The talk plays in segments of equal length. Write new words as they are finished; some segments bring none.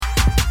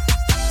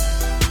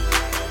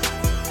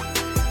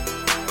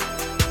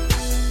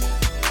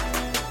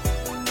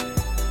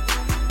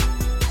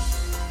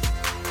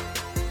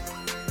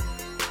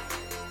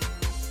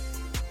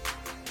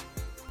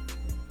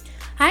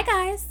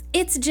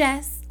It's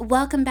Jess.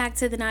 Welcome back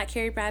to the Not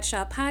Carrie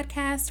Bradshaw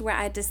podcast, where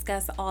I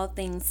discuss all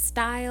things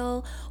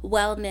style,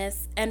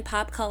 wellness, and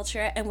pop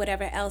culture, and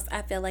whatever else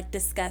I feel like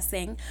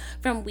discussing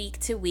from week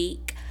to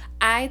week.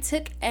 I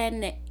took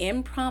an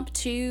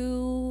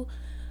impromptu,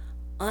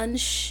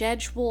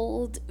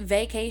 unscheduled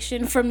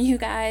vacation from you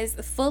guys.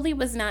 Fully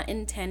was not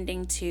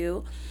intending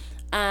to.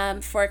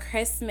 For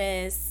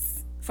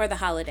Christmas, for the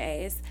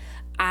holidays,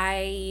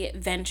 I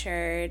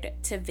ventured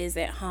to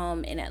visit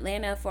home in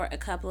Atlanta for a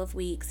couple of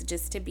weeks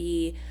just to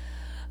be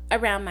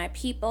around my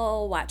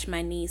people, watch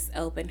my niece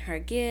open her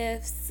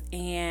gifts,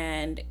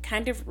 and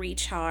kind of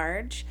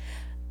recharge.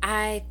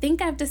 I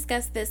think I've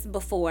discussed this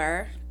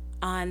before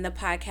on the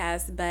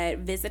podcast, but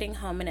visiting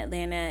home in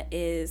Atlanta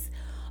is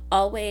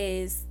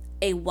always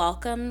a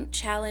welcome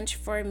challenge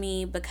for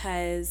me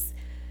because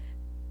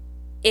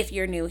if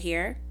you're new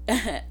here,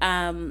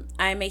 I'm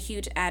a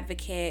huge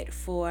advocate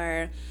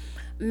for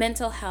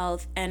mental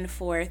health and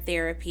for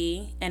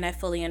therapy, and I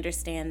fully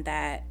understand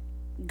that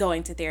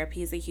going to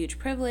therapy is a huge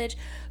privilege.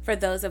 For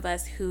those of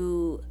us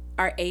who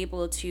are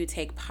able to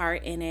take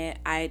part in it,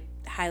 I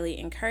highly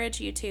encourage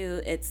you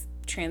to. It's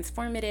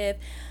transformative.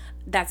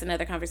 That's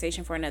another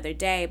conversation for another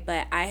day,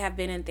 but I have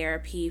been in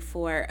therapy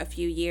for a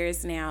few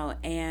years now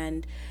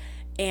and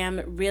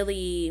am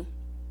really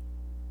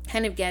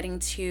kind of getting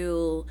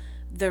to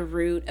the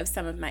root of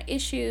some of my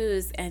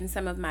issues and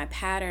some of my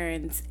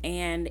patterns,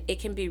 and it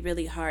can be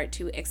really hard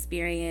to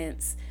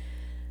experience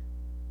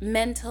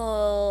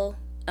mental,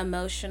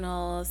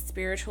 emotional,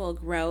 spiritual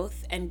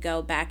growth and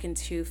go back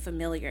into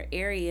familiar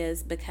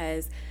areas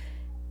because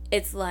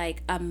it's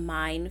like a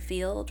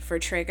minefield for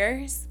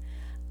triggers.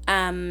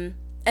 And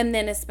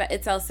then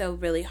it's also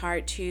really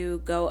hard to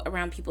go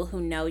around people who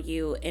know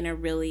you in a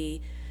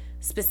really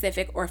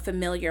specific or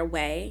familiar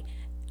way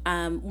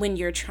when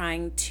you're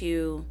trying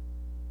to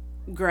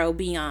grow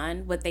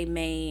beyond what they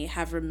may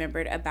have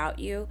remembered about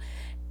you.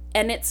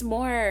 And it's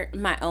more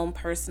my own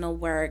personal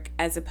work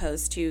as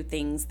opposed to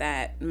things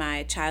that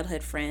my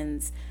childhood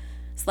friends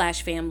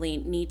slash family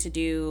need to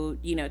do,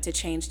 to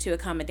change to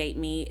accommodate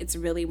me. It's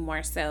really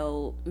more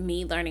so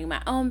me learning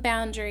my own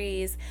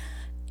boundaries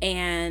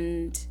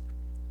and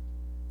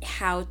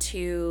how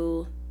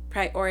to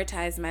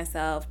prioritize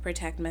myself,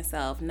 protect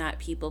myself, not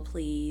people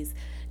please,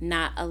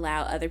 not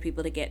allow other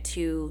people to get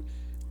too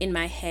in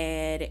my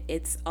head.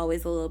 It's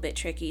always a little bit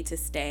tricky to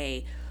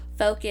stay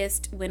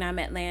focused when I'm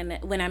in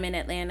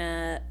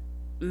Atlanta.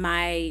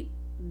 My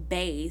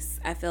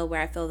base,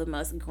 where I feel the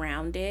most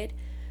grounded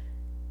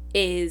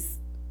is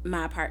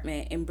my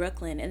apartment in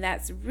Brooklyn, and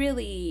that's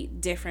really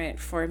different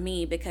for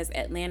me because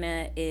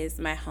Atlanta is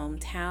my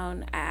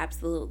hometown. I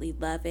absolutely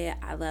love it.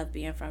 I love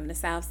being from the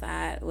South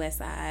Side, West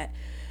Side,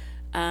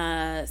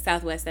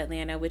 Southwest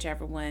Atlanta,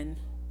 whichever one.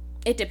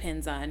 It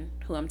depends on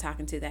who I'm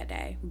talking to that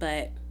day,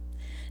 but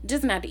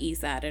just not the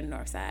east side or the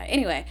north side.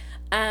 Anyway,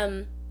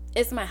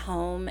 it's my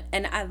home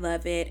and I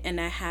love it,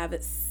 and I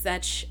have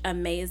such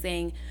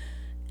amazing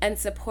and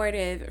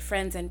supportive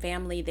friends and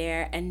family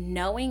there, and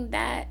knowing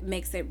that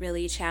makes it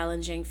really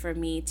challenging for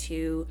me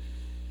to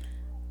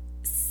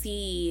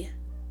see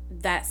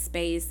that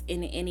space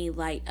in any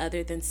light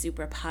other than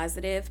super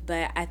positive.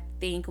 But I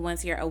think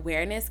once your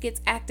awareness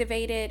gets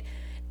activated,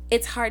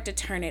 it's hard to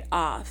turn it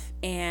off,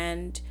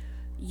 and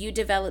you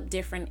develop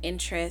different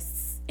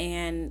interests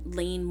and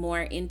lean more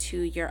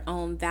into your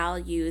own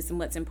values and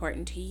what's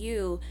important to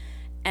you.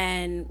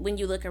 And when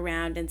you look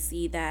around and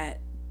see that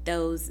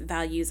those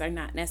values are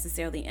not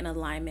necessarily in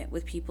alignment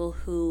with people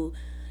who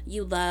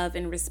you love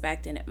and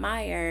respect and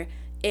admire,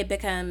 it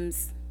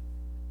becomes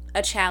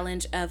a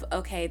challenge of,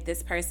 okay,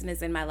 this person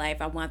is in my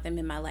life. I want them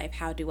in my life.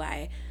 How do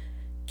I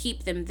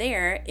keep them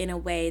there in a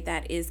way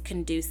that is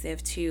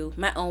conducive to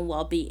my own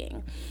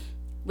well-being?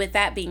 With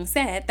that being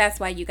said, that's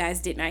why you guys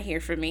did not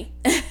hear from me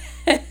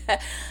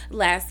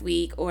last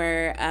week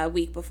or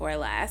week before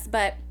last.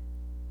 But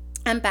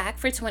I'm back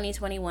for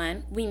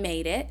 2021. We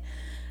made it.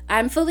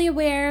 I'm fully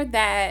aware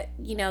that,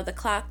 the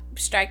clock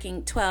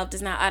striking 12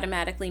 does not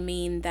automatically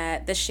mean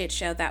that the shit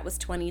show that was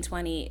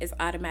 2020 is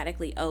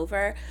automatically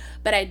over.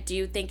 But I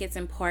do think it's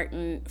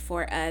important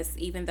for us,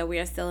 even though we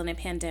are still in a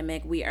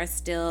pandemic, we are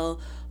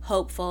still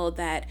hopeful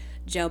that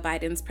Joe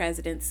Biden's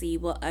presidency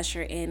will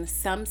usher in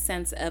some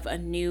sense of a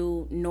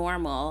new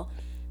normal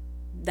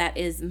that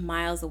is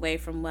miles away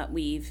from what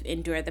we've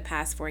endured the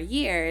past 4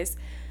 years.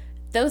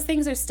 Those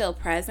things are still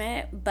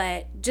present,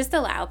 but just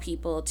allow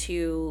people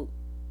to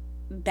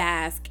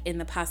bask in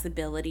the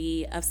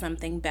possibility of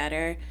something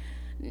better.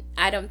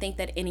 I don't think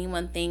that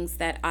anyone thinks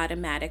that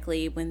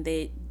automatically when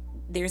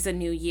there's a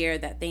new year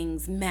that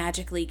things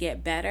magically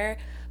get better,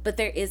 but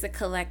there is a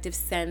collective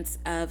sense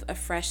of a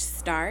fresh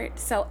start.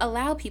 So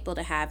allow people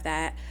to have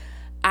that.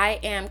 I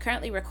am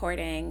currently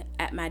recording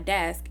at my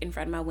desk in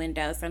front of my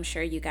window, so I'm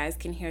sure you guys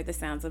can hear the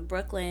sounds of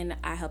Brooklyn.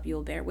 I hope you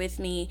will bear with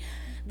me.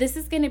 This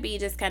is going to be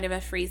just kind of a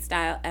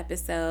freestyle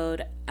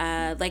episode.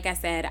 Like I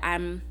said,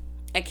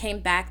 I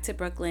came back to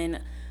Brooklyn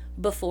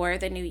before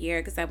the new year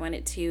because I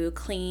wanted to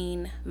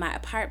clean my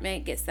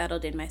apartment, get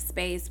settled in my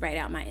space, write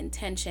out my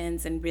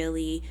intentions, and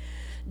really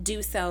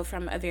do so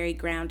from a very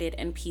grounded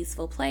and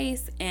peaceful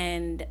place.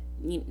 And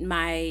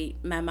my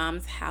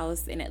mom's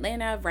house in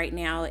Atlanta right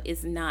now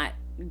is not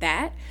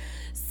that.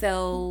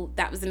 So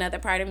that was another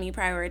part of me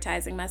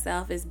prioritizing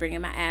myself, is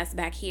bringing my ass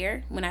back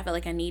here when I feel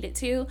like I needed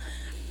to.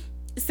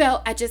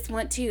 So I just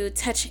want to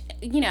touch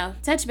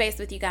base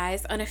with you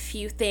guys on a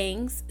few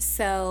things.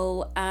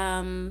 So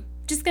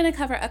just gonna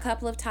cover a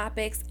couple of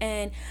topics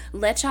and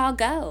let y'all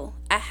go.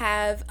 I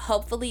have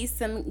hopefully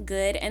some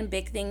good and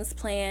big things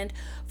planned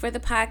for the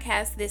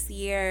podcast this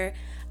year.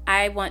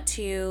 I want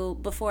to,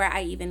 before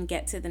I even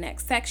get to the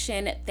next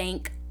section,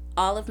 thank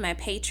all of my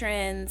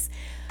patrons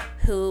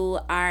who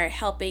are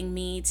helping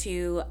me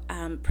to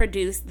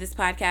produce this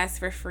podcast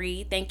for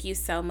free. Thank you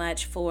so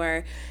much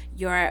for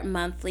your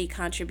monthly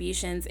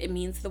contributions. It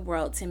means the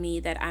world to me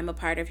that I'm a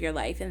part of your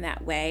life in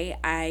that way.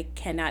 I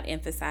cannot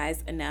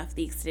emphasize enough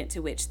the extent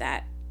to which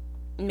that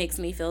makes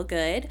me feel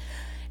good.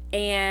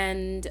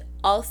 And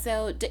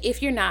also,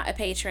 if you're not a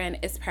patron,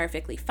 it's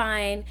perfectly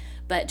fine,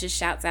 but just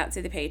shouts out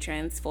to the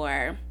patrons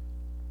for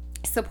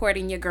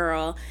supporting your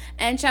girl,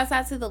 and shouts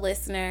out to the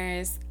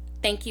listeners.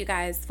 Thank you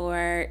guys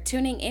for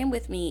tuning in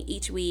with me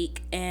each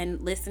week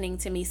and listening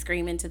to me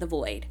scream into the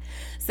void.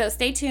 So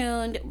stay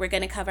tuned. We're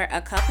going to cover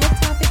a couple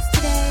of topics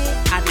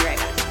today. I'll be right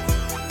back.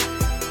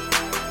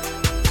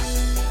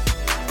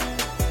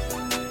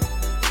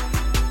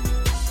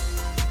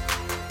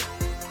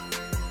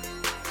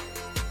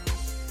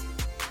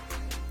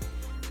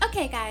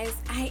 Okay, guys,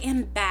 I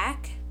am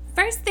back.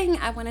 First thing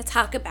I want to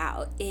talk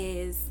about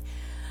is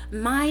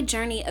my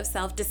journey of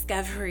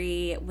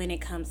self-discovery when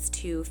it comes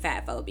to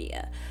fat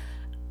phobia.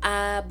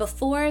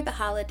 Before the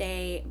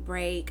holiday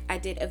break, I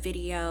did a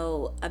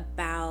video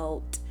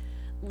about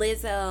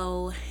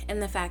Lizzo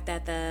and the fact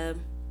that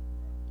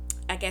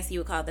I guess you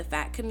would call it the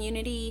fat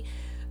community,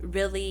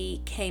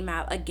 really came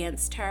out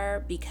against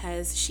her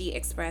because she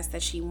expressed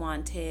that she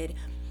wanted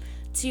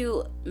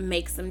to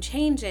make some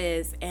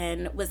changes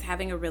and was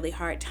having a really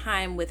hard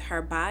time with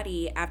her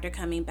body after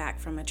coming back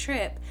from a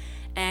trip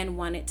and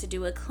wanted to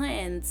do a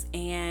cleanse.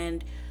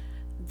 And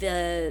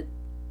the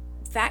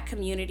fat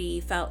community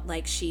felt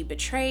like she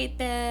betrayed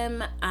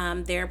them.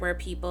 There were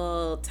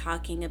people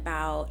talking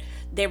about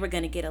they were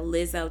going to get a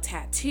Lizzo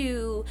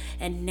tattoo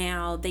and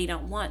now they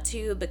don't want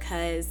to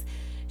because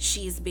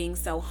she's being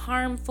so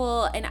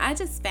harmful. And I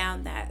just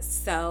found that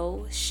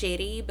so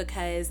shitty,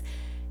 because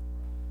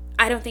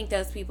I don't think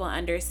those people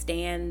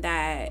understand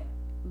that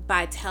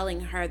by telling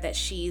her that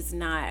she's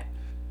not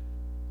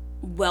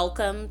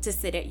welcome to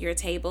sit at your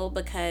table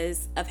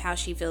because of how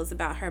she feels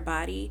about her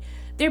body,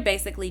 they're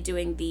basically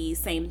doing the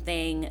same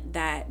thing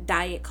that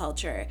diet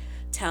culture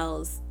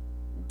tells,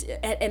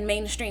 and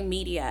mainstream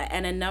media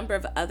and a number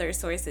of other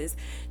sources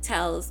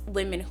tells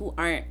women who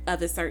aren't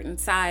of a certain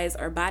size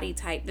or body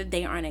type that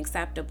they aren't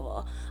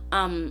acceptable.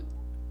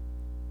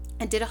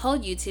 I did a whole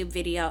YouTube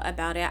video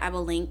about it. I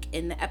will link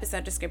in the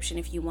episode description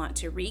if you want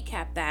to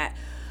recap that.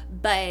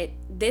 But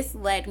this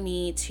led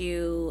me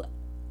to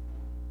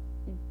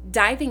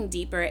diving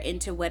deeper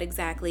into what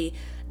exactly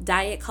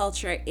diet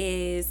culture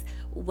is,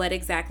 what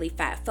exactly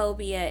fat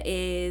phobia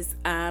is.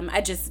 I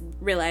just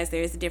realized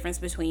there's a difference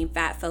between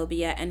fat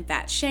phobia and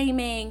fat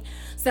shaming.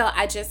 So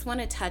I just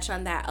want to touch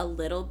on that a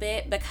little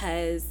bit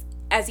because,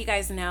 as you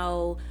guys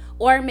know,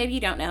 or maybe you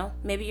don't know,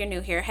 maybe you're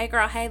new here. Hey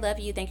girl, hey, love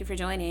you. Thank you for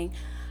joining.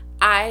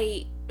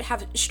 I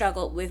have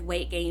struggled with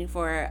weight gain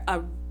for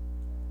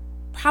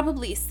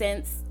probably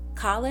since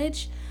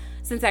college,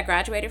 since I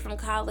graduated from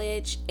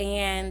college.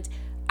 And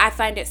I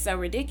find it so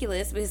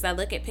ridiculous because I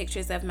look at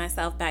pictures of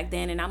myself back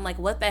then and I'm like,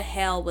 what the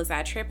hell was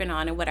I tripping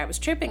on? And what I was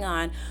tripping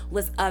on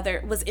was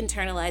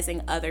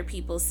internalizing other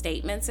people's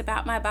statements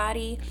about my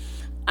body.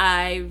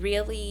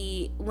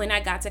 When I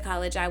got to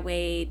college, I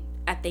weighed,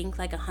 I think,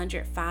 like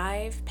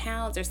 105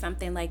 pounds or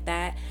something like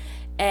that.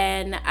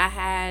 And I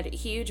had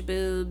huge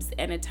boobs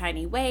and a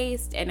tiny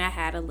waist, and I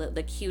had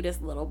the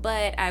cutest little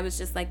butt. I was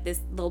just like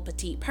this little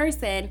petite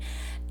person.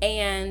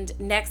 And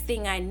next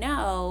thing I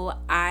know,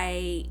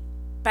 by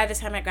the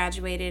time I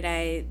graduated,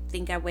 I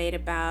think I weighed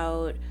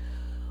about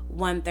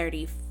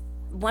 130,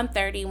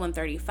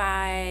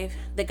 135.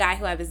 The guy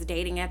who I was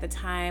dating at the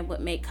time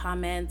would make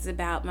comments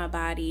about my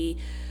body.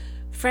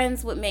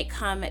 Friends would make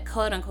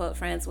quote unquote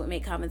friends would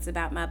make comments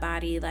about my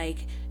body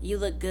like, you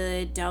look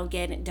good, don't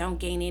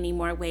gain any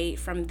more weight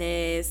from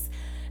this.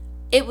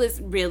 It was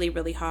really,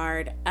 really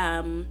hard.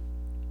 And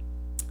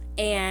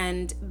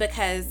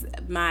because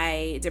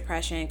my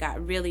depression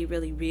got really,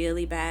 really,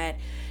 really bad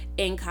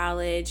in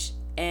college,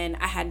 and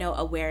I had no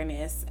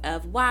awareness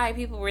of why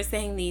people were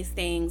saying these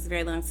things,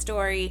 very long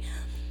story,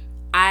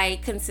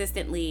 I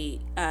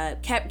consistently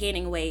kept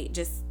gaining weight.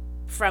 Just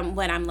from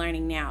what I'm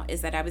learning now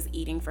is that I was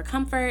eating for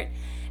comfort,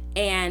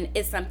 and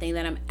it's something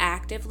that I'm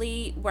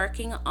actively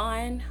working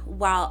on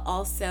while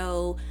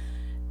also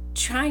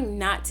trying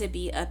not to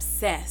be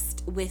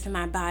obsessed with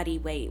my body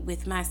weight,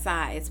 with my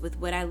size, with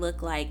what I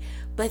look like.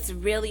 But it's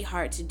really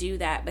hard to do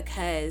that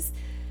because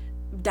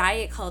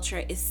diet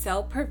culture is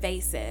so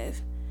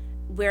pervasive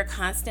we're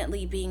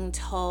constantly being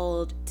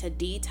told to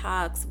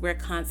detox. We're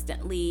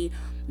constantly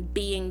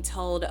being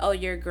told, oh,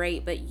 you're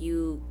great, but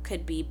you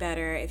could be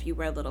better if you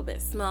were a little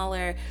bit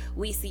smaller.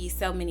 We see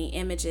so many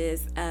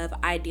images of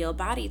ideal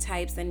body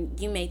types, and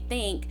you may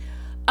think,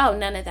 oh,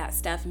 none of that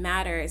stuff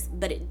matters,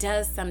 but it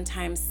does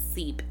sometimes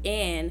seep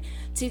in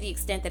to the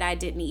extent that I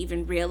didn't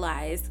even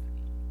realize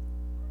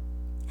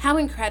how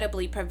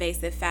incredibly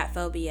pervasive fat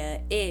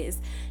phobia is.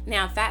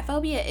 Now, fat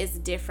phobia is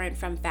different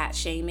from fat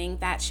shaming.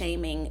 Fat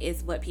shaming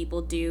is what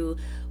people do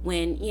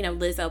when,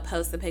 Lizzo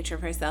posts a picture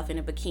of herself in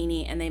a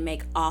bikini and they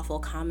make awful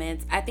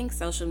comments. I think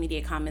social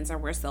media comments are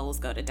where souls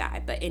go to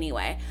die. But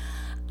anyway,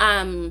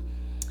 fat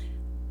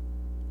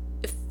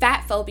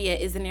phobia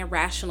is an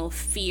irrational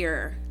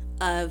fear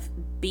of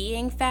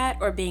being fat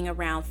or being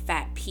around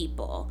fat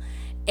people.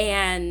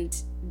 And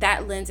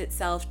that lends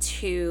itself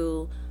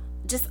to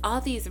just all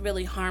these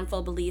really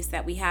harmful beliefs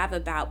that we have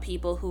about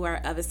people who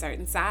are of a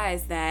certain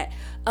size, that,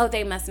 oh,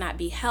 they must not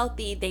be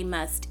healthy, they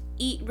must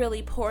eat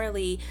really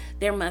poorly,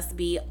 there must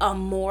be a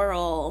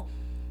moral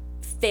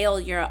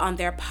failure on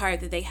their part,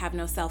 that they have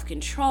no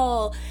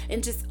self-control,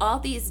 and just all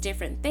these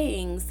different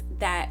things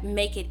that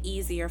make it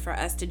easier for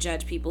us to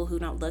judge people who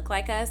don't look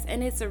like us.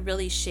 And it's a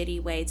really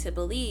shitty way to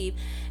believe.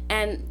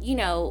 And,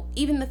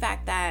 even the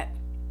fact that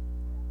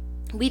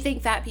we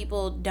think fat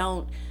people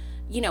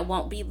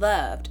won't be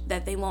loved,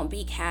 that they won't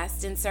be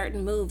cast in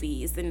certain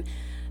movies. And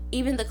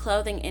even the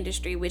clothing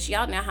industry, which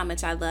y'all know how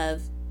much I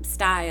love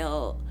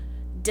style,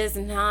 does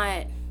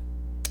not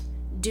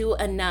do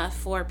enough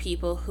for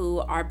people who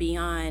are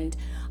beyond,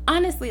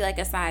 honestly, like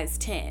a size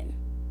 10.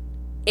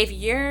 If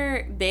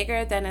you're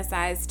bigger than a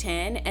size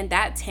 10, and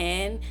that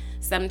 10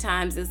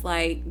 sometimes is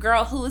like,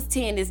 girl, whose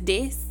 10 is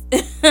this?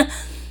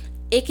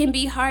 It can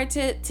be hard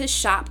to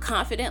shop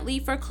confidently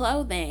for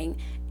clothing.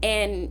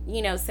 And,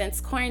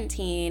 since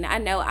quarantine, I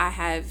know I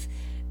have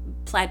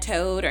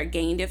plateaued or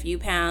gained a few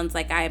pounds.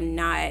 Like, I am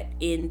not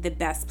in the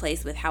best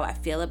place with how I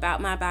feel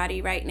about my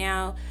body right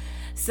now.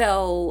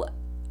 So,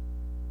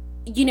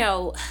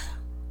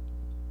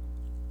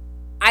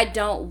 I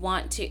don't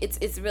want to,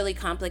 it's really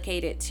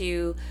complicated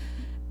to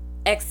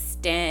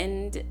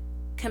extend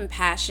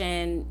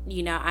compassion.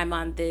 I'm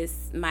on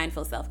this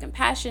mindful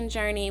self-compassion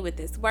journey with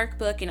this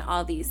workbook and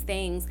all these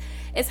things.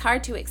 It's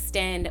hard to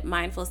extend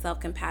mindful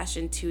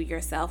self-compassion to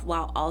yourself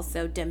while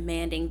also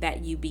demanding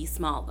that you be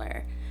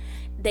smaller.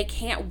 They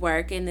can't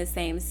work in the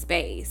same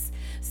space.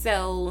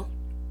 So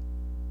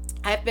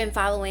I've been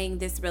following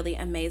this really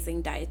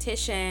amazing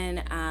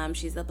dietitian.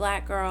 She's a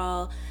Black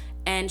girl,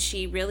 and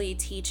she really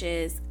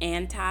teaches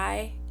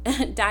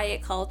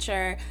anti-diet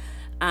culture.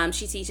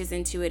 She teaches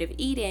intuitive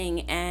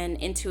eating and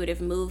intuitive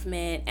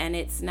movement, and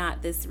it's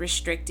not this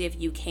restrictive,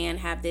 you can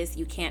have this,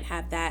 you can't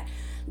have that.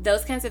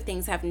 Those kinds of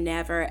things have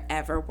never,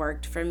 ever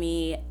worked for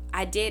me.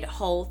 I did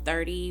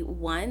Whole30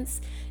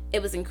 once.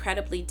 It was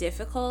incredibly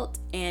difficult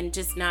and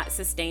just not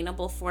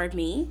sustainable for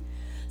me.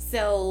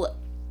 So,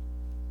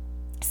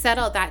 said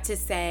all that to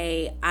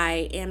say,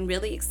 I am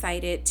really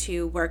excited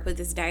to work with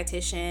this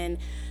dietitian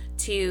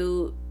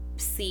to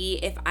see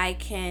if I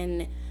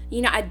can,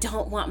 I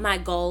don't want my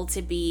goal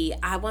to be,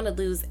 I want to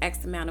lose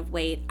X amount of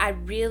weight. I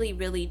really,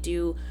 really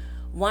do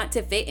want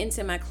to fit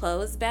into my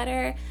clothes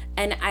better.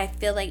 And I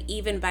feel like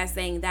even by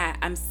saying that,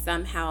 I'm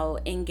somehow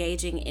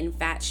engaging in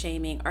fat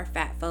shaming or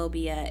fat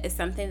phobia. Is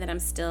something that I'm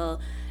still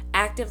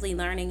actively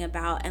learning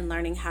about, and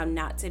learning how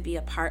not to be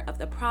a part of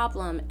the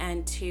problem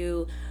and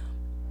to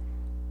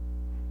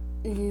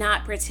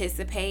not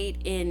participate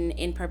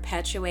in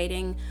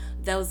perpetuating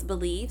those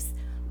beliefs.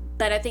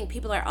 But I think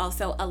people are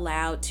also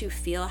allowed to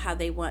feel how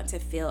they want to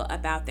feel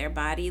about their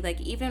body. Like,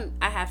 even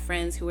I have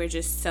friends who are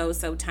just so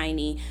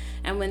tiny,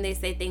 and when they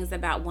say things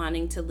about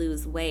wanting to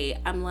lose weight,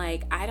 I'm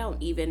like, I don't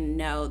even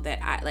know that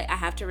I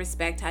have to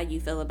respect how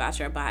you feel about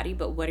your body,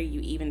 but what are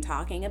you even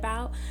talking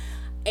about?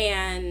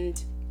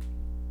 And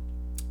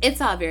it's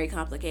all very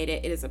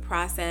complicated. It is a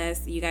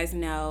process. You guys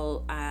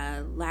know,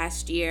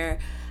 last year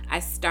I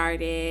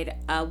started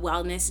a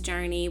wellness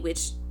journey,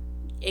 which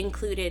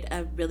included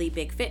a really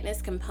big fitness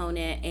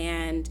component,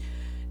 and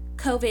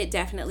COVID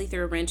definitely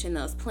threw a wrench in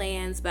those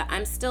plans, but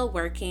I'm still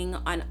working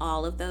on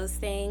all of those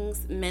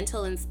things.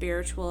 Mental and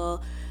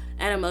spiritual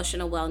and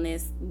emotional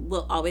wellness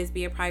will always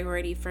be a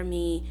priority for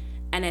me,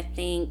 and I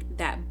think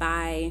that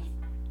by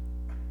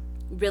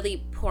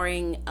really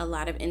pouring a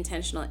lot of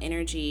intentional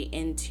energy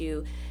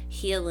into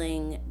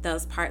healing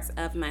those parts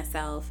of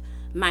myself,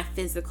 my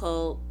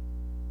physical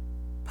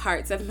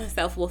parts of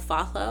myself will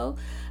follow.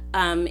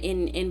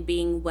 In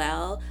being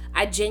well,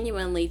 I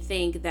genuinely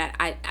think that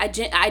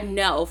I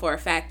know for a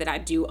fact that I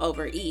do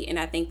overeat, and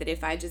I think that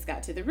if I just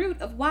got to the root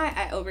of why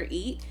I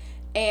overeat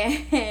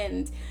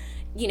and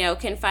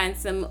can find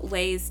some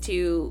ways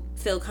to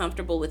feel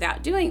comfortable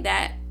without doing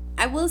that,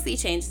 I will see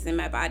changes in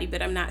my body.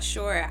 But I'm not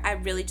sure. I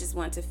really just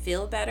want to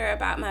feel better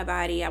about my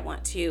body. I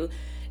want to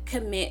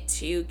commit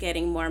to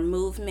getting more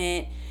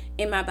movement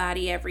in my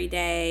body every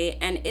day,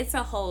 and it's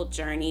a whole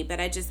journey.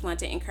 But I just want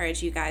to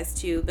encourage you guys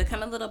to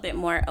become a little bit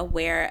more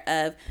aware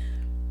of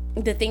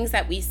the things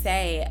that we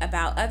say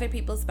about other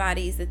people's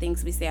bodies, the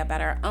things we say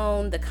about our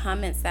own, the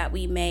comments that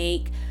we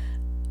make,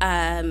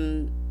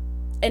 and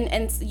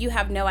you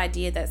have no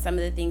idea that some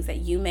of the things that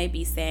you may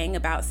be saying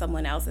about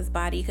someone else's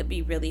body could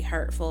be really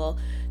hurtful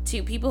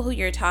to people who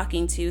you're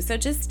talking to. So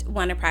just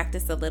want to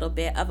practice a little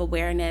bit of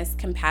awareness,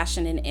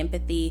 compassion, and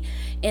empathy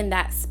in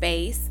that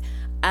space.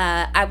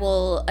 I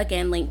will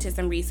again link to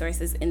some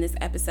resources in this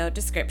episode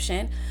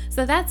description.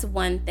 So that's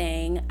one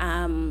thing.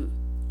 And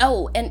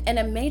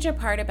a major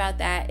part about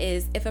that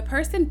is if a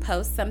person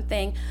posts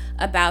something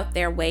about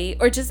their weight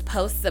or just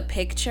posts a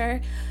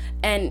picture,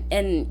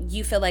 and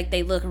you feel like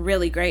they look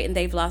really great and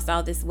they've lost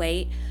all this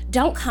weight,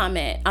 don't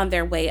comment on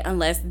their weight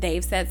unless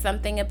they've said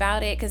something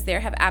about it, because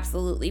there have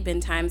absolutely been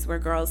times where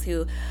girls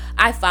who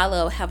I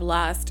follow have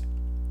lost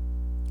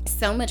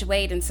so much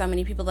weight, and so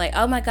many people like,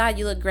 oh my god,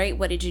 you look great,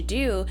 what did you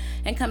do?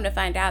 And come to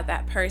find out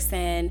that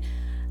person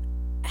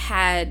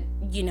had,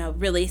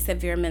 really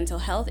severe mental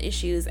health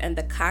issues, and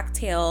the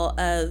cocktail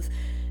of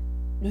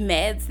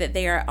meds that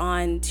they are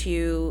on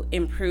to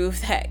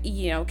improve that,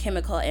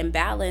 chemical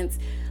imbalance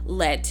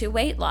led to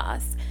weight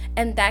loss.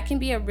 And that can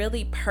be a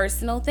really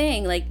personal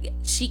thing. Like,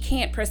 she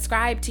can't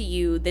prescribe to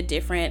you the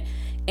different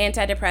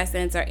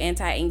antidepressants or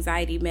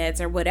anti-anxiety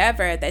meds or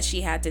whatever that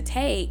she had to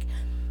take,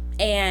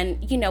 and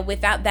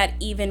without that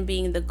even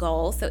being the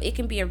goal. So it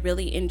can be a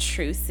really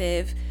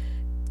intrusive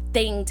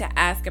thing to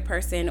ask a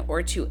person,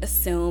 or to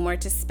assume, or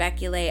to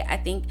speculate. I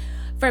think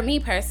for me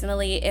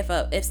personally,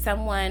 if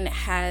someone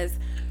has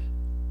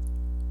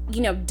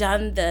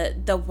done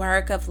the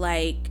work of,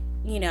 like,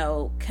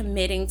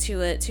 committing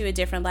to a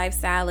different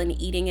lifestyle and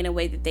eating in a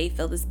way that they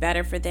feel is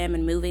better for them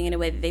and moving in a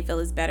way that they feel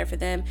is better for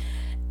them,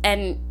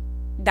 and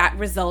that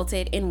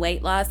resulted in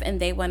weight loss, and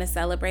they want to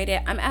celebrate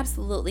it, I'm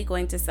absolutely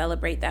going to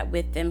celebrate that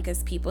with them,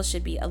 because people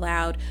should be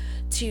allowed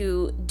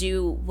to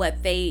do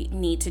what they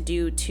need to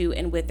do to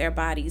and with their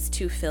bodies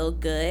to feel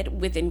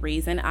good within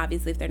reason,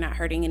 obviously if they're not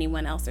hurting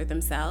anyone else or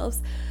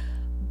themselves.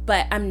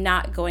 But I'm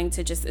not going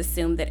to just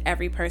assume that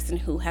every person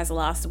who has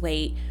lost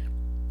weight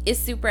is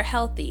super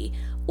healthy,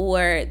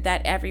 or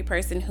that every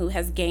person who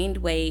has gained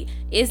weight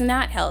is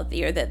not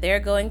healthy, or that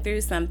they're going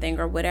through something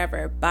or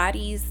whatever.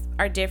 Bodies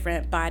are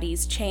different.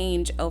 Bodies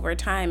change over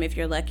time if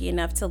you're lucky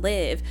enough to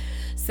live.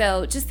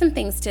 So just some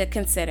things to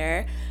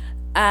consider.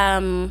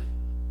 I'm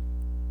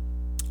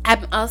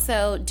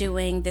also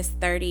doing this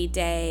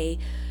 30-day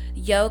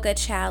yoga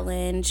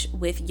challenge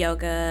with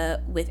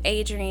Yoga with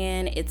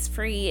Adriene. It's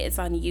free. It's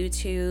on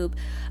YouTube.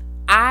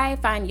 I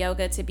find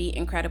yoga to be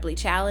incredibly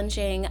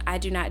challenging. I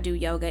do not do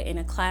yoga in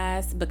a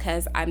class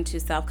because I'm too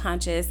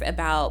self-conscious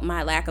about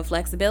my lack of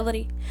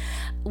flexibility.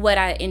 What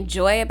I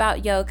enjoy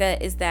about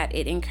yoga is that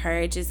it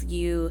encourages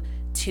you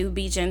to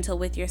be gentle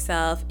with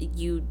yourself.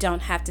 You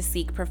don't have to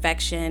seek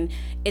perfection.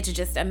 It's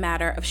just a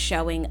matter of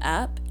showing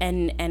up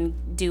and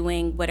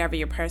doing whatever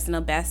your personal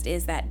best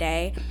is that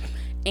day.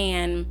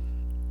 And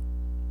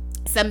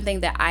something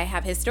that I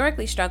have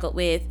historically struggled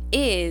with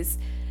is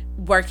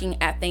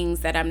working at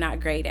things that I'm not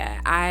great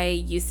at. I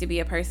used to be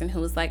a person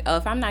who was like, oh,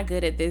 if I'm not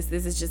good at this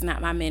is just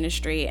not my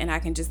ministry, and I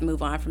can just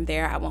move on from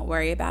there. I won't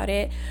worry about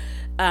it.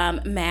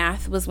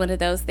 Math was one of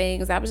those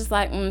things. I was just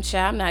like,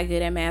 I'm not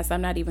good at math, so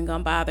I'm not even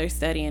gonna bother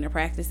studying or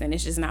practicing.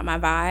 It's just not my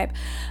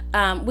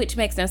vibe, which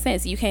makes no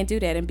sense. You can't do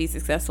that and be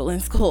successful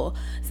in school.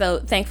 So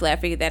thankfully I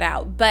figured that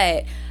out.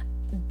 But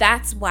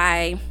that's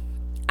why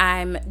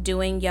I'm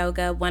doing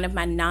yoga. One of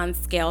my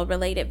non-scale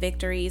related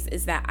victories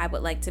is that I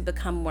would like to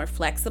become more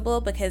flexible,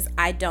 because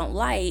I don't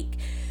like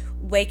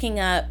waking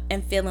up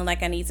and feeling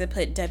like I need to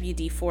put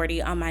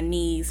WD-40 on my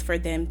knees for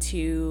them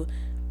to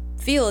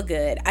feel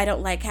good. I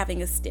don't like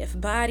having a stiff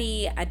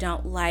body. I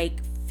don't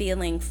like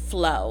feeling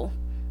flow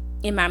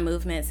in my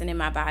movements and in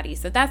my body.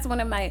 So that's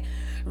one of my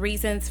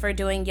reasons for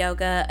doing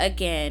yoga.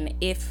 Again,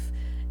 if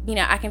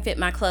I can fit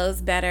my clothes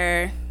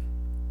better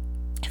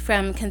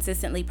from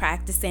consistently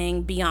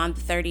practicing beyond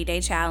the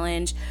 30-day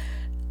challenge,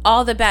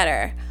 all the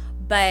better.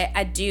 But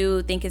I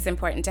do think it's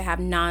important to have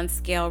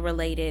non-scale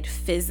related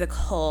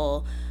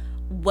physical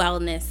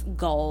wellness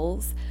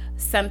goals.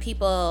 Some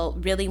people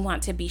really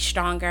want to be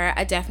stronger.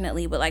 I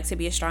definitely would like to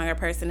be a stronger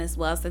person as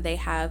well. So they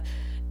have,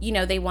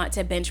 they want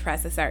to bench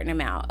press a certain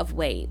amount of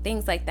weight.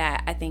 Things like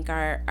that I think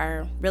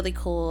are really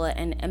cool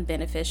and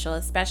beneficial,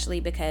 especially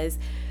because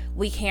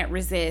we can't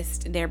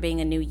resist there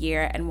being a new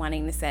year and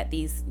wanting to set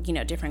these,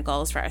 different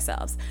goals for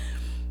ourselves.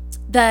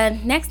 The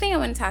next thing I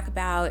want to talk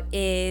about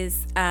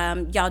is,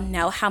 y'all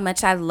know how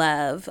much I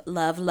love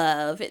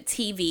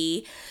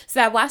TV.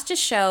 So I watched a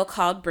show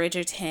called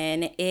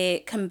Bridgerton.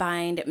 It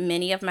combined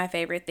many of my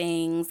favorite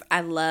things.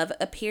 I love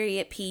a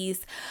period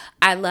piece.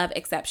 I love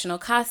exceptional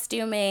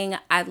costuming.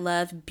 I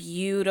love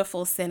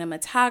beautiful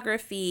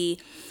cinematography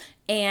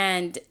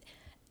and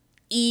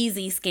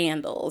easy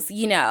scandals.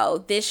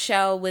 This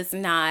show was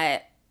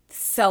not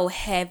so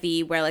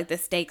heavy where like the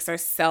stakes are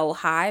so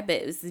high, but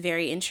it was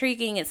very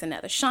intriguing. It's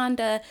another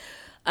Shonda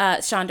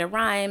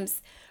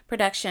Rhimes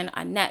production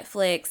on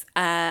Netflix.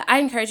 I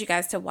encourage you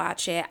guys to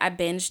watch it. I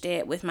binged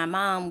it with my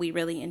mom. We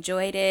really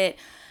enjoyed it.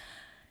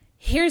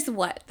 Here's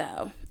what,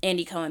 though,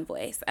 Andy Cohen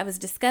voice. I was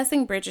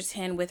discussing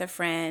Bridgerton with a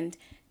friend,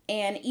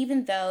 and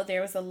even though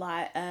there was a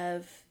lot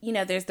of,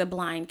 there's the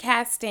blind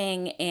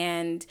casting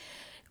and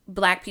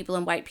Black people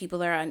and white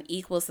people are on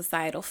equal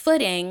societal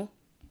footing,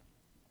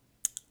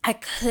 I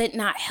could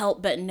not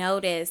help but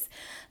notice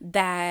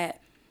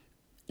that,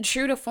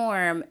 true to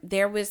form,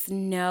 there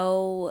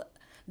weren't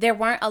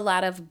a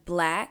lot of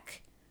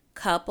Black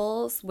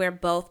couples where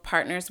both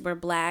partners were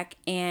Black,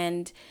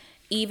 and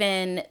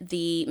even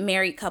the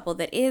married couple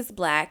that is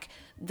Black,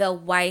 the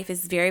wife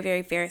is very,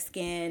 very fair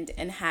skinned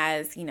and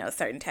has, a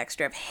certain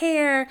texture of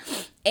hair.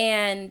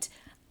 And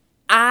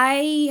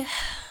I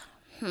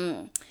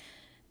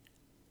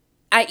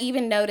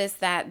even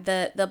noticed that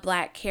the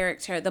Black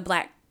character,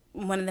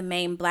 one of the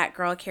main Black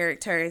girl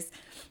characters,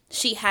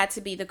 she had to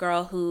be the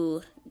girl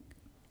who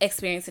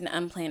experienced an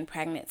unplanned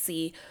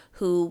pregnancy,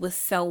 who was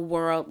so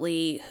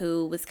worldly,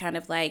 who was kind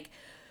of like,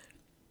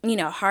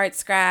 hard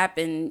scrap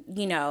and,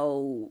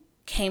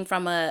 came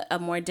from a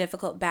more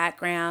difficult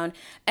background.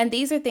 And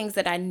these are things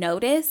that I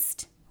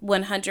noticed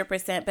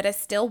 100%, but I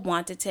still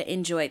wanted to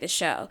enjoy the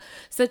show.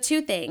 So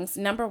 2 things.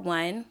 Number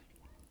 1,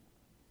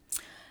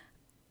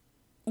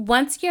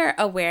 once your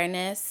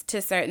awareness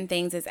to certain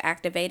things is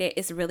activated,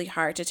 it's really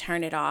hard to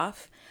turn it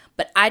off.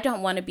 But I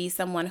don't want to be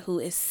someone who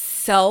is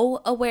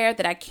so aware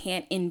that I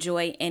can't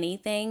enjoy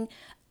anything.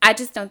 I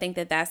just don't think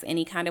that that's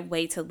any kind of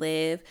way to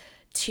live.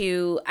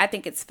 I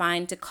think it's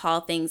fine to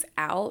call things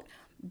out,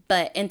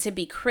 and to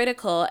be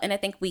critical. And I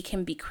think we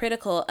can be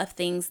critical of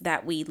things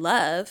that we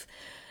love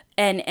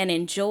and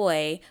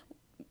enjoy.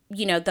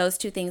 Those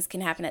 2 things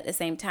can happen at the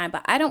same time,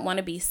 but I don't want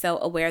to be so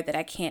aware that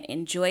I can't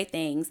enjoy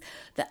things.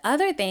 The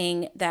other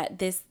thing that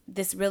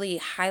this really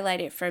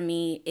highlighted for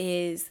me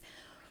is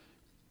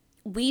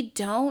we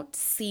don't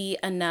see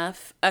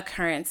enough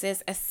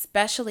occurrences,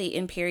 especially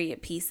in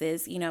period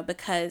pieces,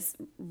 because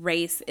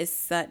race is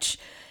such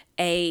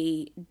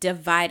a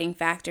dividing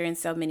factor in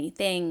so many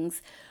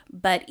things.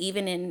 But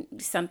even in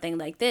something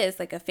like this,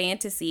 like a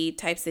fantasy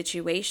type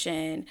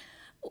situation,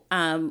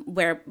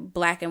 where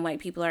Black and white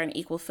people are on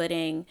equal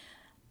footing,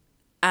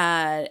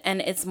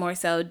 and it's more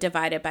so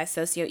divided by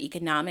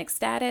socioeconomic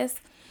status,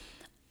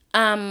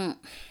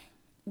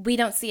 we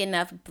don't see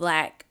enough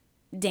Black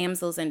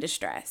damsels in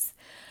distress.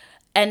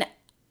 And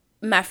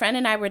my friend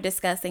and I were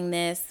discussing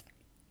this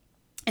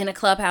in a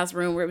Clubhouse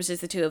room where it was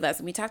just the 2 of us,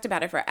 and we talked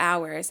about it for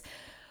hours.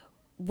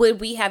 Would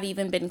we have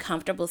even been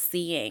comfortable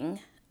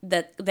seeing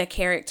the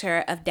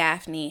character of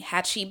Daphne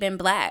had she been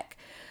Black?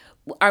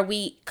 Are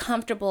we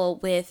comfortable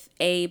with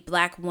a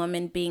Black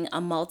woman being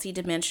a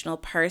multidimensional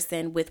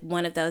person, with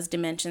one of those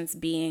dimensions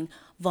being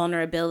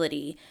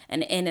vulnerability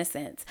and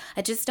innocence?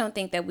 I just don't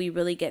think that we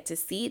really get to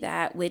see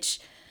that, which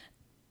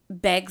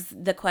begs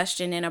the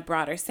question in a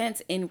broader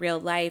sense. In real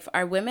life,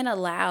 are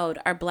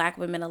Black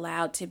women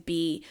allowed to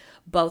be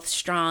both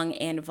strong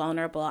and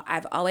vulnerable?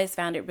 I've always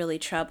found it really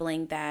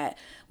troubling that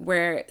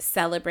we're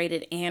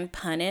celebrated and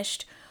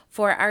punished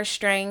for our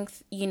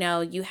strength.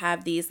 You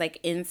have these like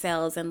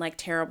incels and like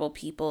terrible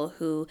people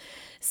who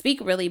speak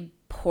really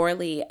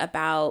poorly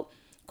about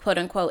quote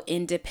unquote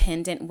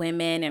independent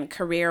women and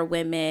career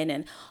women,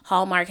 and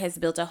Hallmark has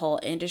built a whole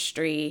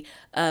industry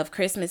of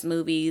Christmas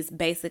movies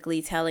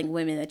basically telling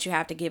women that you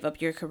have to give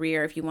up your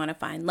career if you want to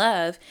find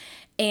love.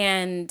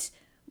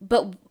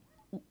 But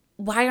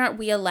why aren't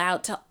we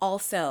allowed to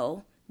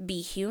also be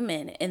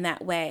human in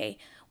that way?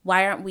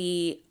 Why aren't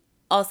we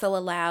also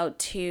allowed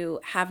to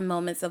have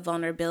moments of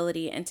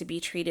vulnerability and to be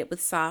treated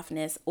with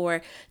softness,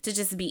 or to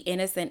just be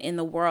innocent in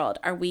the world?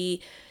 Are we,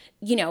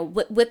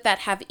 would that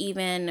have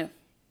even,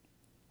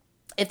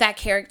 if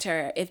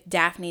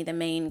Daphne, the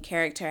main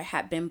character,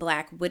 had been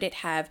Black, would it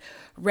have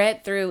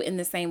read through in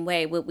the same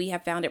way? Would we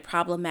have found it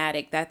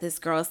problematic that this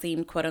girl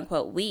seemed quote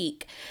unquote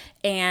weak?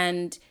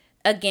 And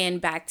again,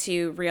 back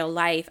to real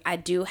life, I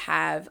do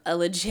have a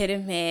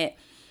legitimate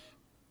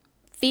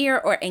fear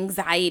or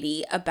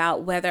anxiety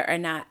about whether or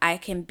not I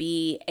can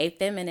be a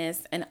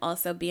feminist and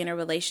also be in a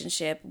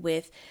relationship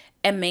with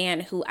a man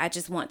who I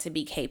just want to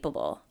be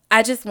capable.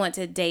 I just want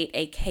to date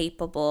a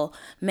capable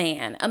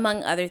man,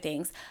 among other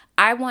things.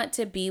 I want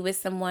to be with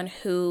someone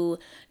who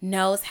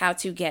knows how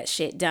to get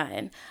shit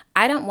done.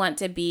 I don't want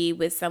to be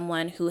with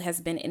someone who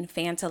has been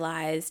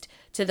infantilized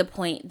to the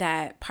point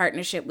that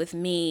partnership with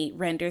me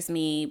renders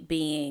me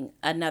being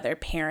another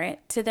parent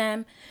to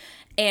them.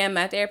 And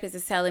my therapist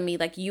is telling me,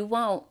 like, you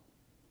won't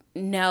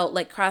know,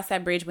 like, cross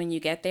that bridge when you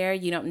get there.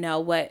 You don't know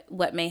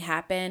what may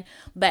happen.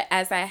 But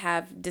as I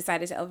have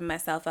decided to open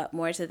myself up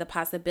more to the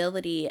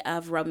possibility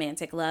of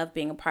romantic love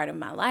being a part of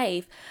my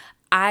life,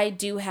 I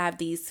do have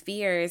these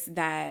fears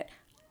that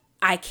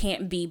I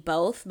can't be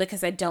both,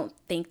 because I don't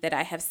think that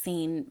I have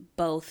seen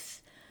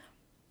both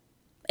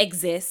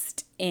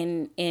exist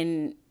in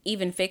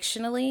even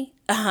fictionally.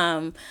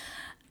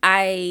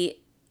 I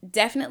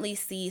definitely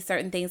see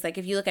certain things, like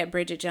if you look at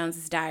Bridget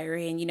Jones's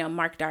Diary, and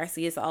Mark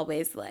Darcy is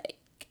always like,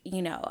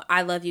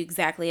 I love you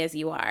exactly as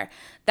you are.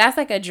 That's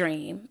like a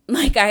dream.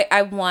 Like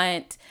I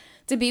want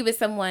to be with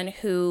someone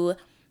who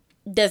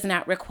does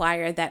not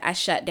require that I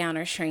shut down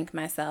or shrink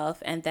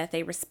myself, and that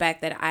they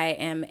respect that I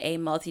am a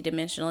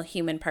multidimensional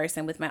human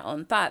person with my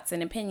own thoughts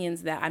and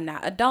opinions, that I'm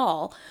not a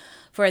doll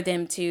for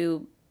them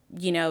to,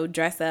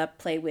 dress up,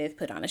 play with,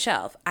 put on a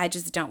shelf. I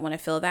just don't want to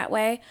feel that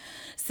way.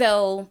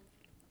 So,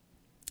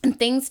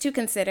 things to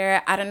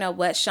consider. I don't know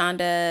what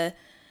Shonda,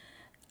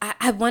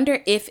 I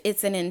wonder if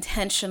it's an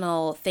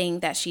intentional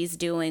thing that she's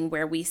doing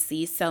where we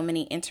see so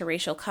many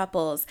interracial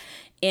couples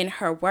in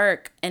her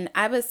work. And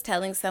I was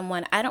telling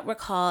someone, I don't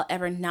recall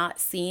ever not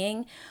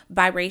seeing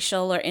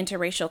biracial or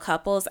interracial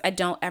couples. I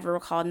don't ever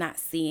recall not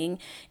seeing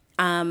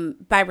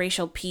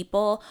biracial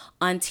people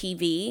on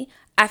TV.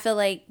 I feel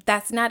like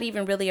that's not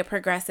even really a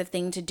progressive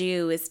thing to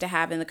do, is to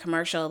have in the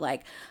commercial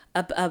like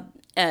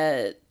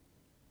a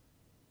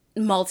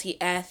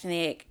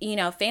multi-ethnic,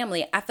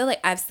 family. I feel like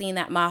I've seen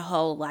that my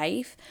whole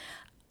life.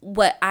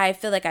 What I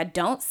feel like I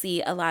don't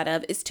see a lot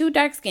of is two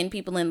dark-skinned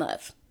people in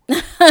love.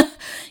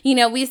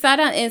 We saw it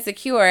on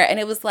Insecure, and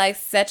it was like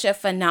such a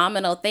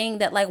phenomenal thing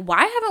that, like,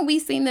 why haven't we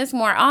seen this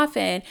more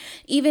often?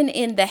 Even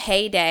in the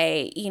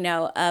heyday,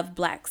 of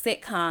Black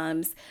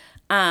sitcoms,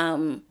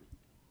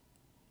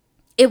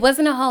 it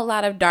wasn't a whole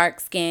lot of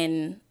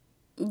dark-skinned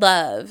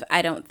love,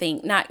 I don't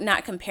think,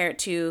 not compared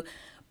to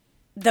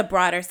the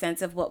broader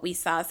sense of what we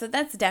saw. So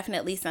that's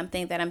definitely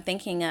something that I'm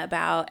thinking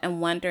about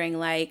and wondering,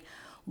 like,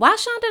 why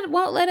Shonda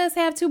won't let us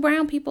have two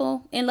brown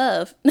people in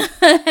love.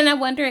 And I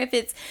wonder if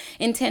it's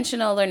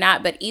intentional or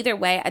not. But either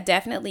way, I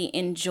definitely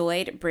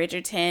enjoyed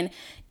Bridgerton,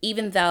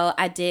 even though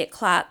I did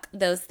clock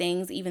those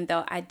things, even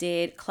though I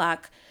did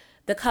clock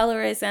the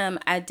colorism,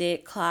 I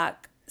did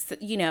clock,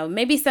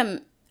 maybe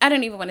some, I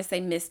don't even want to say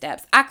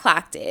missteps. I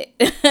clocked it.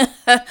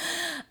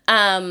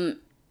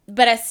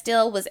 But I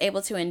still was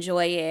able to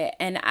enjoy it.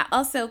 And I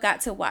also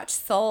got to watch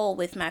Soul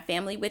with my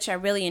family, which I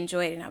really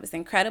enjoyed. And I was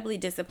incredibly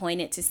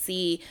disappointed to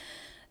see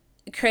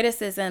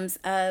criticisms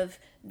of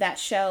that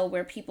show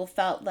where people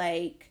felt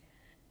like,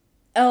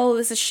 oh, it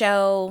was a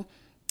show.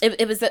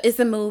 It's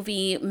a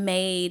movie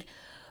made,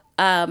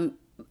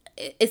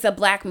 it's a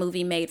Black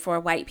movie made for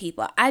white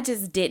people. I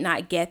just did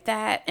not get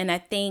that. And I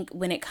think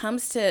when it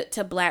comes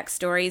to Black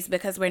stories,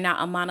 because we're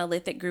not a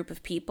monolithic group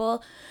of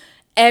people,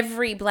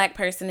 every Black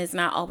person is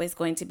not always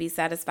going to be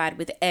satisfied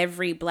with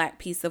every Black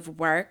piece of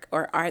work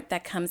or art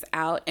that comes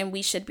out, and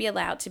we should be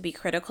allowed to be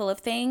critical of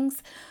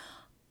things.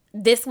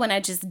 This one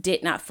I just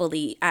did not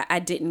fully, I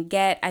didn't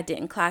get, I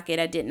didn't clock it,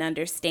 I didn't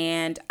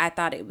understand. I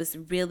thought it was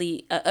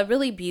really a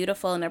really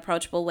beautiful and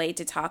approachable way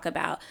to talk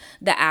about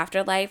the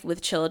afterlife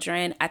with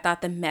children. I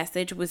thought the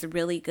message was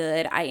really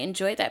good. I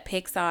enjoyed that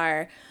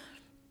Pixar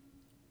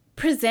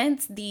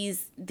presents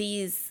these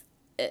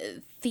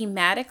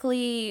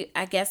thematically,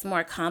 I guess,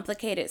 more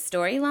complicated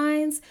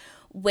storylines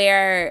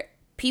where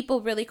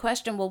people really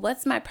question, well,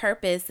 what's my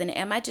purpose? And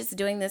am I just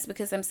doing this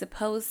because I'm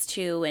supposed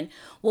to? And,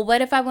 well,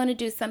 what if I want to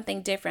do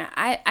something different?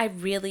 I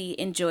really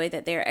enjoy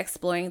that they're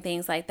exploring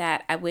things like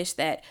that. I wish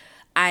that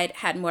I'd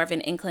had more of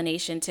an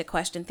inclination to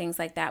question things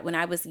like that when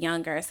I was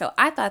younger. So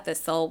I thought that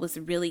Soul was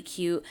really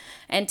cute.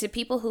 And to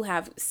people who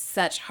have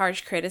such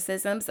harsh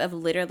criticisms of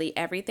literally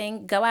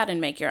everything, go out and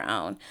make your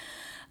own.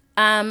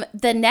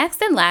 The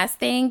next and last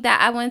thing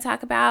that I want to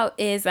talk about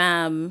is,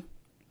 and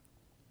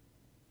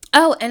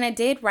I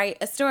did write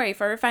a story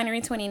for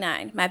Refinery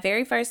 29, my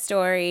very first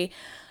story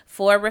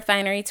for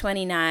Refinery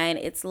 29.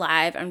 It's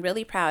live. I'm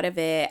really proud of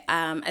it.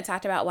 I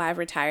talked about why I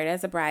retired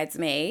as a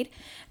bridesmaid.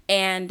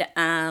 And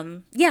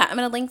I'm going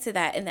to link to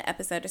that in the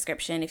episode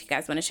description if you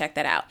guys want to check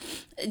that out.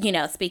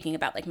 Speaking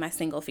about like my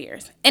single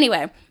fears.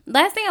 Anyway,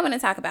 last thing I want to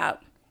talk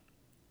about,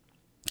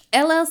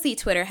 LLC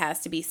Twitter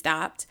has to be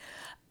stopped.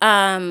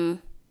 Y'all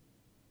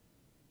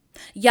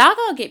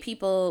gonna get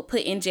people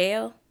put in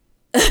jail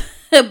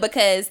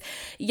because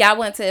y'all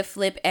want to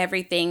flip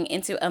everything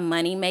into a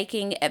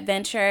money-making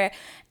adventure.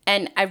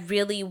 And I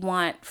really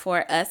want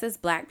for us as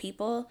Black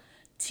people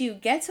to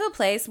get to a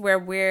place where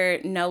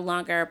we're no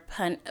longer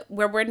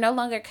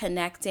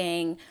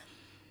connecting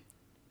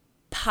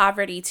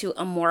poverty to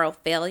a moral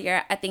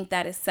failure. I think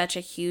that is such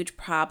a huge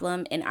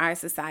problem in our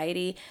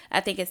society.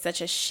 I think it's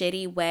such a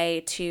shitty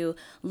way to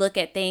look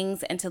at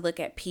things and to look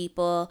at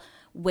people,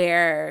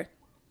 where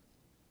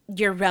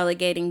you're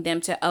relegating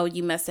them to, oh,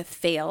 you must have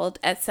failed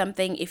at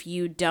something if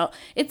you don't.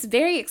 It's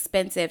very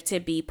expensive to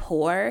be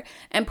poor,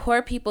 and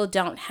poor people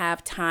don't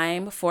have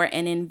time for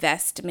an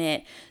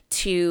investment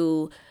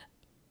to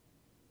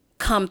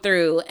come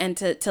through and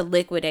to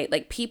liquidate.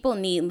 Like, people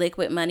need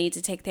liquid money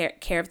to take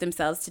care of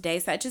themselves today.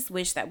 So I just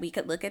wish that we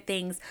could look at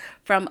things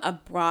from a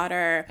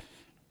broader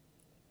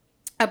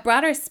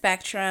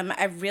spectrum.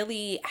 I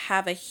really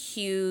have a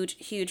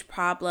huge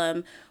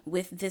problem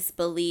with this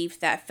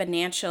belief that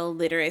financial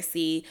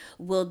literacy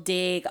will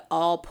dig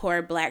all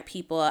poor Black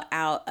people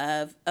out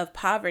of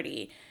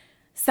poverty.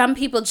 Some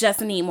people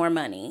just need more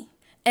money.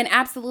 And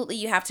absolutely,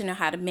 you have to know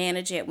how to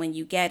manage it when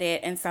you get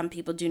it. And some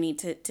people do need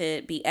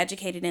to be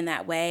educated in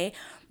that way.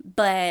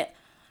 But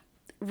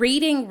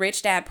reading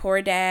Rich Dad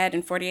Poor Dad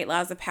and 48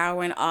 Laws of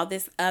Power and all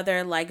this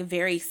other like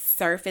very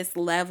surface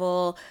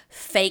level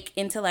fake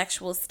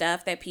intellectual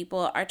stuff that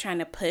people are trying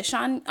to push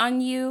on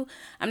you.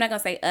 I'm not going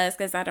to say us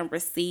because I don't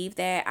receive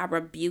that. I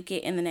rebuke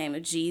it in the name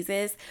of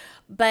Jesus.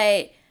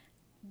 But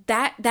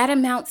that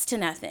amounts to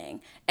nothing.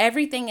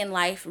 Everything in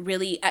life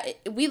really,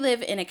 we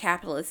live in a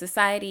capitalist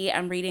society.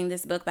 I'm reading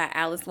this book by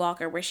Alice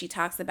Walker where she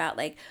talks about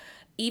like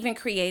even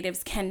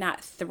creatives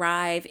cannot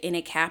thrive in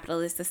a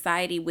capitalist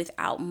society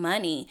without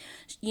money.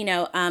 You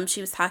know,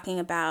 she was talking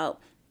about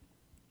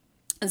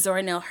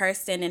Zora Neale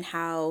Hurston and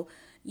how,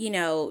 you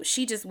know,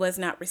 she just was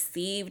not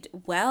received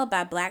well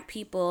by Black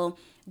people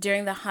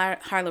during the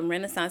Harlem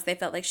Renaissance. They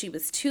felt like she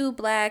was too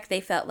Black. They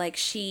felt like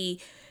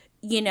she,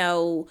 you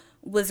know,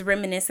 was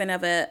reminiscent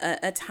of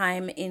a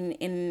time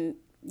in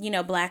you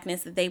know,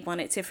 Blackness that they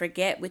wanted to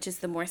forget, which is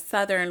the more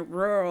southern,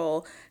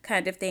 rural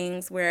kind of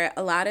things where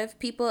a lot of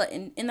people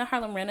in the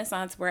Harlem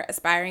Renaissance were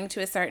aspiring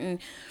to a certain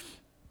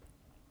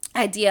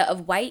idea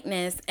of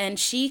whiteness. And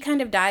she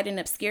kind of died in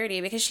obscurity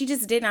because she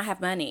just did not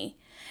have money.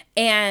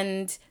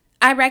 And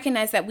I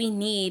recognize that we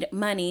need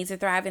money to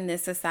thrive in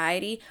this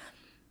society.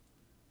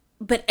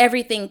 But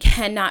everything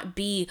cannot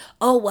be,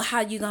 oh, well, how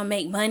you gonna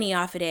make money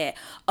off of that?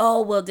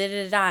 Oh, well,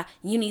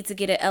 you need to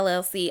get an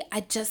LLC.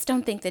 I just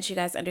don't think that you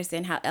guys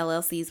understand how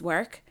LLCs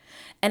work.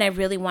 And I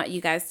really want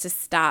you guys to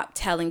stop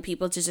telling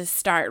people to just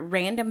start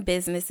random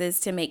businesses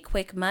to make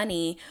quick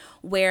money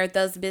where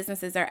those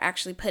businesses are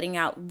actually putting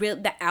out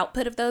the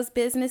output of those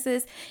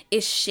businesses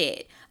is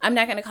shit. I'm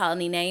not going to call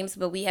any names,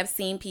 but we have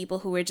seen people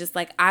who are just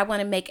like, I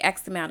want to make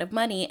X amount of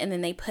money. And then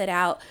they put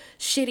out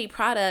shitty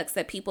products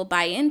that people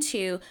buy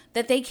into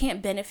that they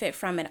can't benefit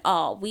from at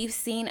all. We've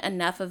seen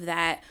enough of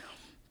that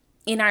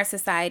in our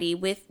society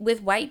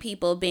with white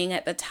people being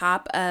at the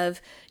top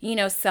of, you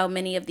know, so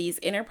many of these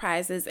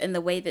enterprises and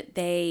the way that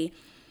they,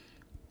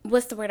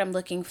 what's the word I'm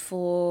looking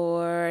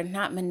for?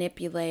 Not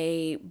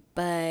manipulate,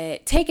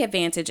 but take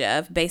advantage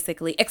of,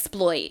 basically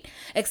exploit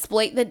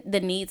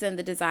the needs and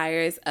the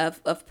desires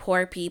of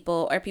poor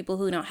people or people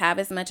who don't have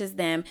as much as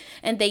them.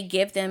 And they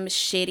give them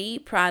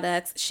shitty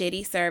products,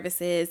 shitty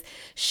services,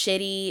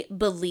 shitty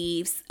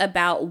beliefs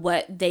about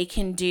what they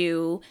can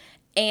do.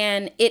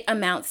 And it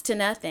amounts to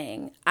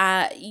nothing.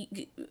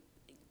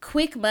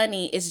 Quick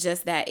money is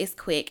just that. It's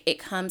quick. It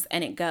comes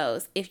and it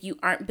goes. If you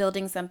aren't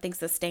building something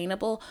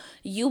sustainable,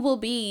 you will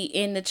be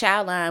in the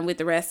chow line with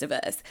the rest of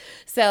us.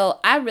 So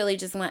I really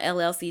just want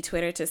LLC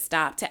Twitter to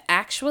stop, to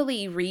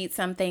actually read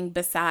something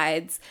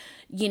besides,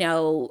 you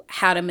know,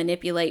 how to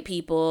manipulate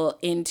people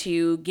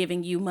into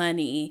giving you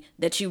money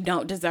that you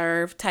don't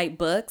deserve type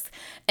books,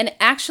 and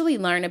actually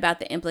learn about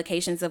the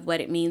implications of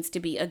what it means to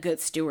be a good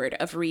steward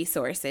of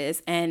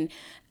resources and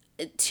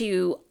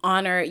to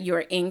honor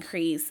your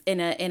increase in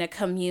a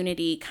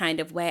community kind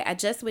of way. I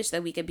just wish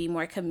that we could be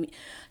more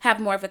have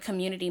more of a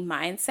community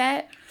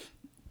mindset.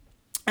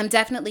 I'm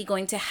definitely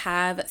going to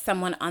have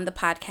someone on the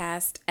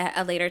podcast at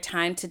a later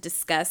time to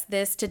discuss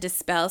this, to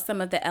dispel some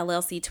of the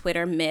LLC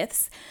Twitter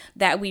myths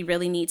that we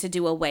really need to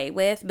do away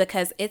with,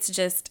 because it's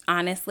just,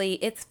 honestly,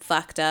 it's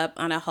fucked up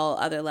on a whole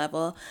other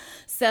level.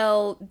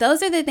 So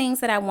those are the things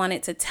that I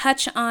wanted to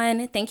touch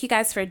on. Thank you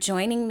guys for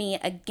joining me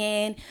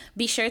again.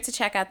 Be sure to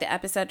check out the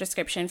episode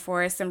description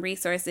for some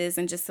resources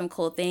and just some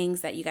cool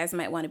things that you guys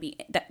might want to be,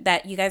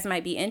 that you guys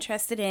might be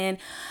interested in.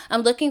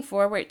 I'm looking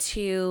forward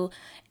to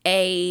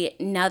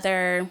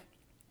another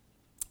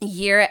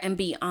year and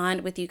beyond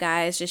with you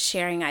guys, just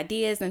sharing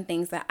ideas and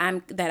things that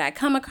I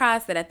come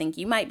across that I think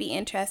you might be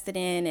interested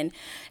in, and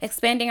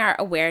expanding our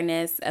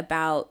awareness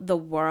about the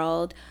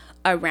world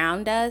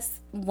around us.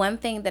 One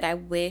thing that I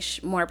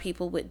wish more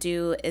people would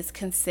do is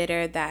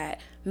consider that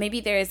maybe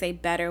there is a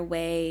better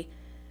way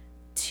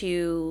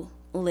to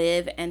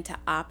live and to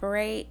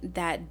operate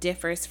that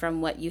differs from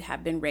what you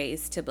have been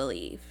raised to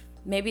believe.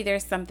 Maybe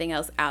there's something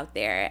else out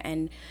there,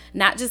 and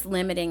not just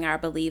limiting our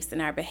beliefs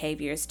and our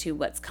behaviors to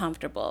what's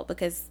comfortable,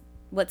 because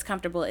what's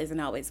comfortable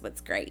isn't always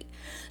what's great.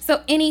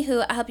 So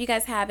anywho, I hope you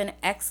guys have an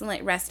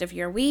excellent rest of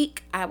your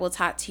week. I will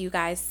talk to you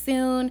guys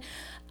soon.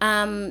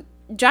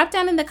 Drop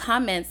down in the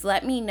comments.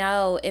 Let me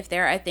know if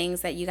there are things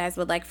that you guys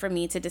would like for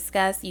me to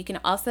discuss. You can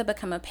also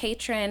become a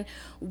patron,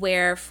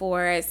 where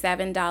for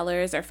 $7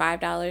 or $5,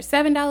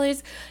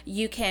 $7,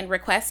 you can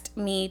request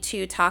me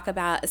to talk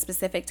about a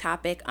specific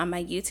topic on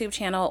my YouTube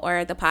channel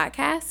or the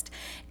podcast.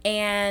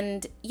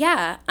 And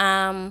yeah,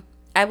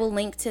 I will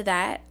link to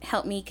that.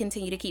 Help me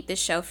continue to keep this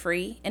show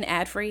free and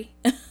ad free.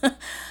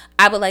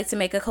 I would like to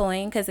make a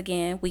coin because,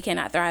 again, we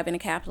cannot thrive in a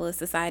capitalist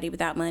society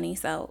without money.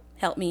 So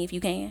help me if you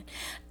can.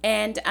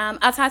 And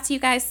I'll talk to you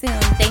guys soon.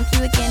 Thank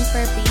you again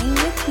for being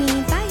with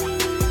me. Bye.